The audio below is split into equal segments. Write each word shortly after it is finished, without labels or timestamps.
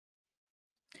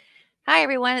Hi,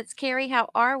 everyone. It's Carrie. How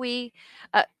are we?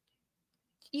 Uh,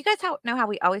 you guys know how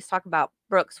we always talk about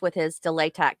Brooks with his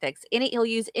delay tactics. He'll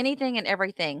use anything and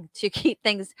everything to keep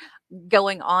things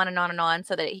going on and on and on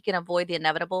so that he can avoid the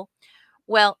inevitable.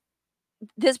 Well,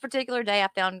 this particular day I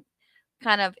found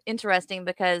kind of interesting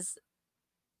because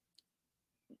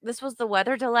this was the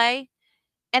weather delay.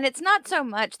 And it's not so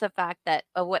much the fact that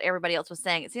of what everybody else was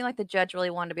saying. It seemed like the judge really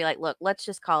wanted to be like, look, let's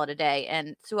just call it a day.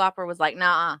 And Sue Opera was like,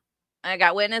 nah, I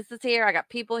got witnesses here. I got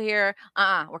people here.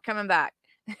 We're coming back.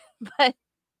 But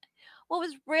what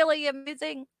was really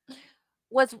amusing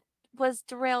was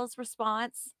Darrell's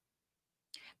response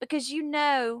because he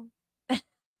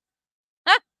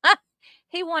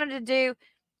wanted to do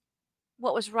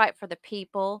what was right for the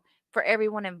people, for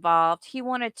everyone involved. He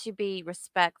wanted to be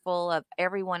respectful of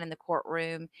everyone in the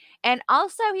courtroom, and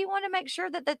also he wanted to make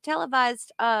sure that the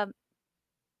televised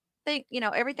thing,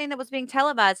 everything that was being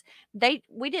televised,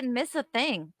 we didn't miss a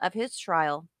thing of his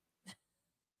trial.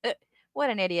 What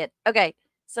an idiot. Okay,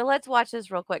 so let's watch this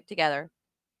real quick together.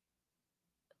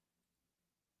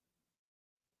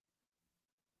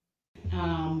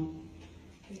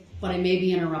 But I may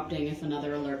be interrupting if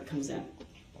another alert comes in.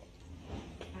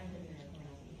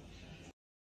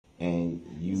 And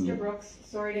Mr. Brooks,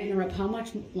 sorry to interrupt. How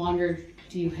much longer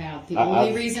do you have? The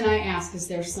only reason I ask is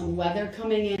there's some weather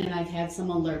coming in and I've had some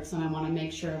alerts and I want to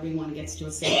make sure everyone gets to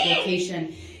a safe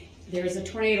location. There's a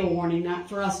tornado warning, not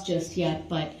for us just yet,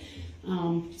 but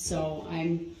so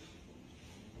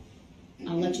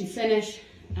I'll let you finish,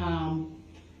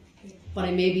 but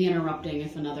I may be interrupting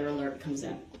if another alert comes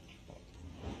in.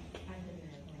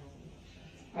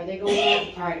 Are they going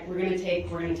on? All right, we're gonna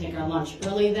take our lunch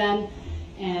early then,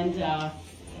 and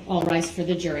all rise for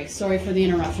the jury. Sorry for the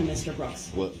interruption, Mr.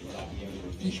 Brooks. What?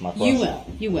 My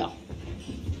question? You will.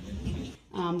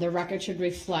 The record should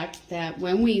reflect that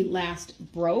when we last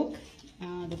broke,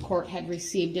 the court had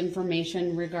received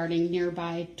information regarding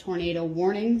nearby tornado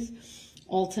warnings.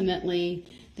 Ultimately,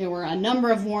 there were a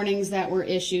number of warnings that were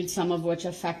issued, some of which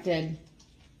affected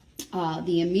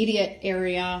the immediate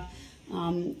area.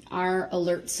 Our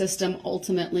alert system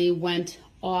ultimately went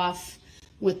off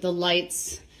with the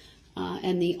lights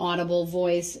and the audible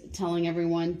voice telling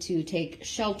everyone to take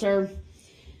shelter.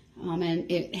 And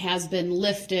it has been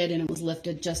lifted, and it was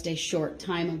lifted just a short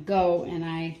time ago, and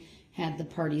I had the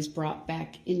parties brought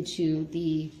back into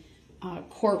the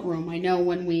courtroom. I know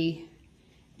when we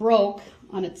broke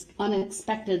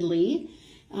unexpectedly,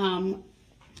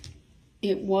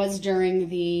 it was during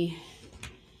the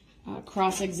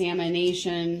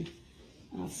cross-examination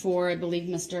for, I believe,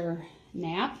 Mr.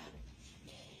 Knapp.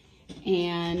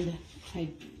 And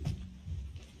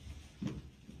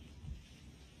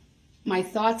my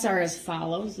thoughts are as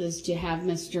follows, is to have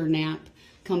Mr. Knapp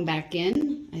come back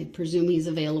in, I presume he's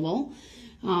available,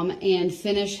 and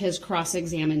finish his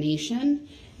cross-examination.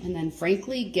 And then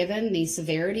frankly, given the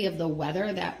severity of the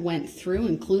weather that went through,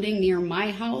 including near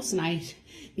my house, and I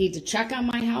need to check on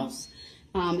my house,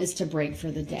 is to break for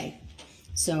the day.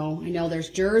 So I know there's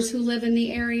jurors who live in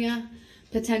the area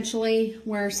potentially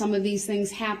where some of these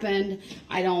things happened.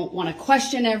 I don't want to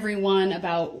question everyone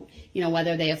about,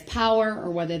 whether they have power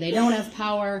or whether they don't have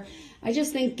power. I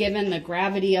just think given the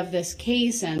gravity of this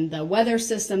case and the weather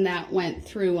system that went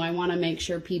through, I want to make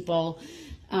sure people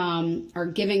are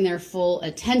giving their full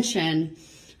attention,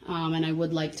 and I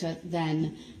would like to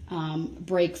then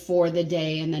break for the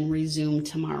day and then resume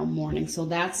tomorrow morning. So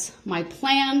that's my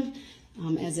plan,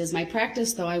 as is my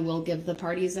practice, though I will give the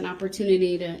parties an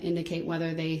opportunity to indicate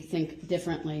whether they think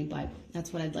differently, but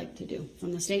that's what I'd like to do.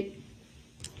 From the state?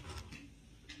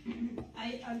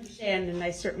 I understand, and I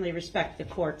certainly respect the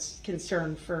court's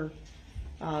concern for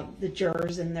the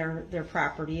jurors and their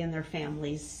property and their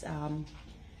families.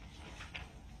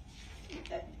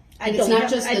 It's not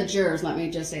just the jurors. Let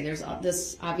me just say,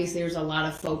 obviously there's a lot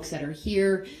of folks that are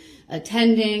here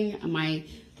attending.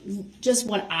 Just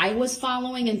what I was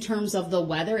following in terms of the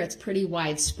weather, it's pretty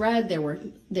widespread. There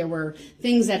were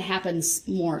things that happened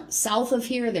more south of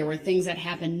here. There were things that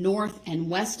happened north and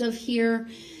west of here.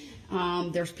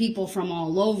 There's people from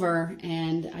all over,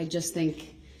 and I just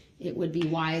think it would be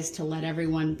wise to let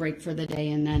everyone break for the day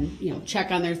and then,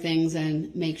 check on their things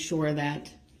and make sure that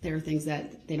there are things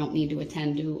that they don't need to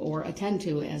attend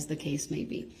to as the case may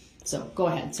be. So go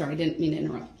ahead. Sorry, I didn't mean to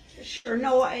interrupt. Sure,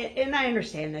 no, and I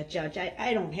understand that, Judge.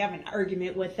 I don't have an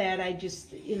argument with that. I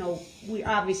just, we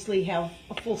obviously have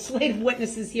a full slate of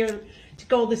witnesses here to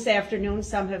go this afternoon.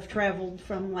 Some have traveled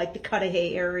from like the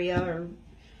Cudahy area or,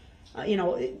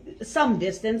 some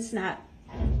distance, not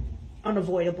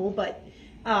unavoidable. But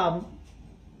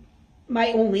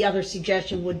my only other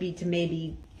suggestion would be to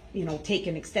maybe, take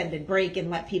an extended break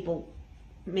and let people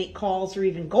make calls or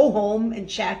even go home and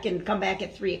check and come back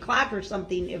at 3 o'clock or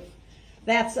something. If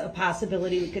that's a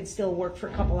possibility, we could still work for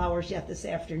a couple hours yet this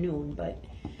afternoon. But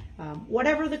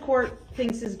whatever the court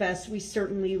thinks is best, we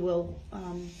certainly will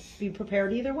be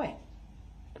prepared either way.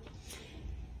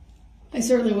 I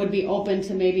certainly would be open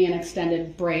to maybe an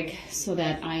extended break so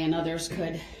that I and others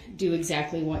could do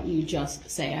exactly what you just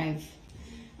say.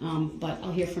 But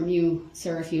I'll hear from you,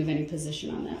 sir, if you have any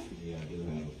position on that. Yeah, I do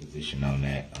have a position on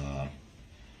that.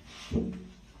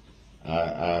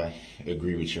 I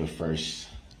agree with your first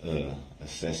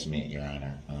assessment, Your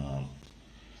Honor.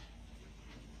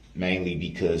 Mainly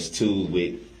because, too,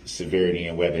 with severity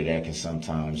and weather, that can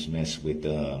sometimes mess with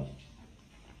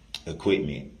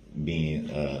equipment being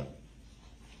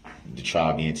the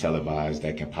trial being televised.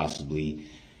 That can possibly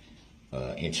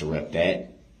interrupt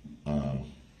that.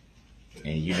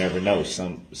 And you never know.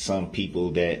 Some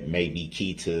people that may be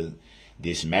key to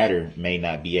this matter may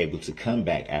not be able to come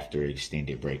back after an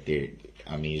extended break.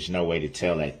 There's no way to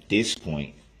tell at this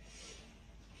point.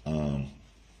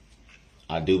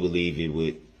 I do believe it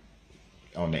would,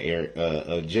 on the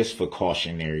air, just for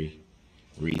cautionary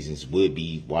reasons, would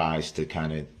be wise to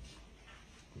kind of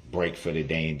break for the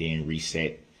day and then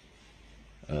reset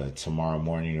tomorrow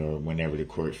morning or whenever the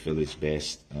court feels it's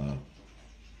best.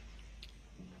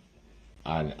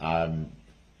 I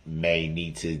may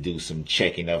need to do some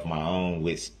checking of my own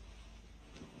with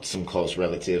some close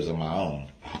relatives of my own,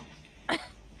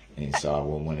 and so I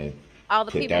would want to All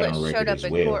the put people that that on showed record up as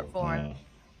in well. court for him.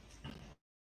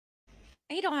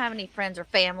 He don't have any friends or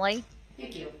family.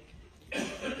 Thank you.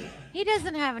 He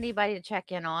doesn't have anybody to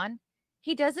check in on.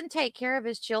 He doesn't take care of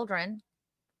his children.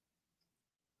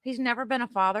 He's never been a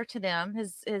father to them.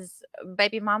 His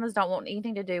baby mamas don't want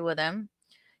anything to do with him.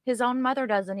 His own mother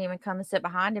doesn't even come and sit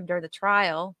behind him during the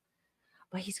trial.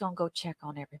 But he's going to go check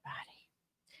on everybody.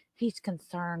 He's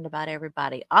concerned about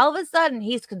everybody. All of a sudden,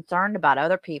 he's concerned about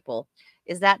other people.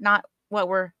 Is that not what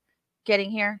we're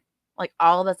getting here? Like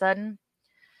all of a sudden?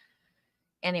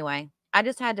 Anyway, I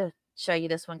just had to show you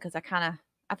this one because I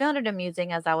found it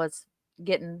amusing as I was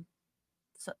getting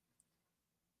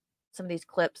some of these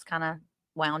clips kind of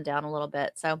wound down a little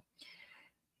bit. So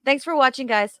thanks for watching,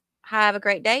 guys. Have a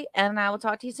great day, and I will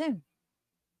talk to you soon.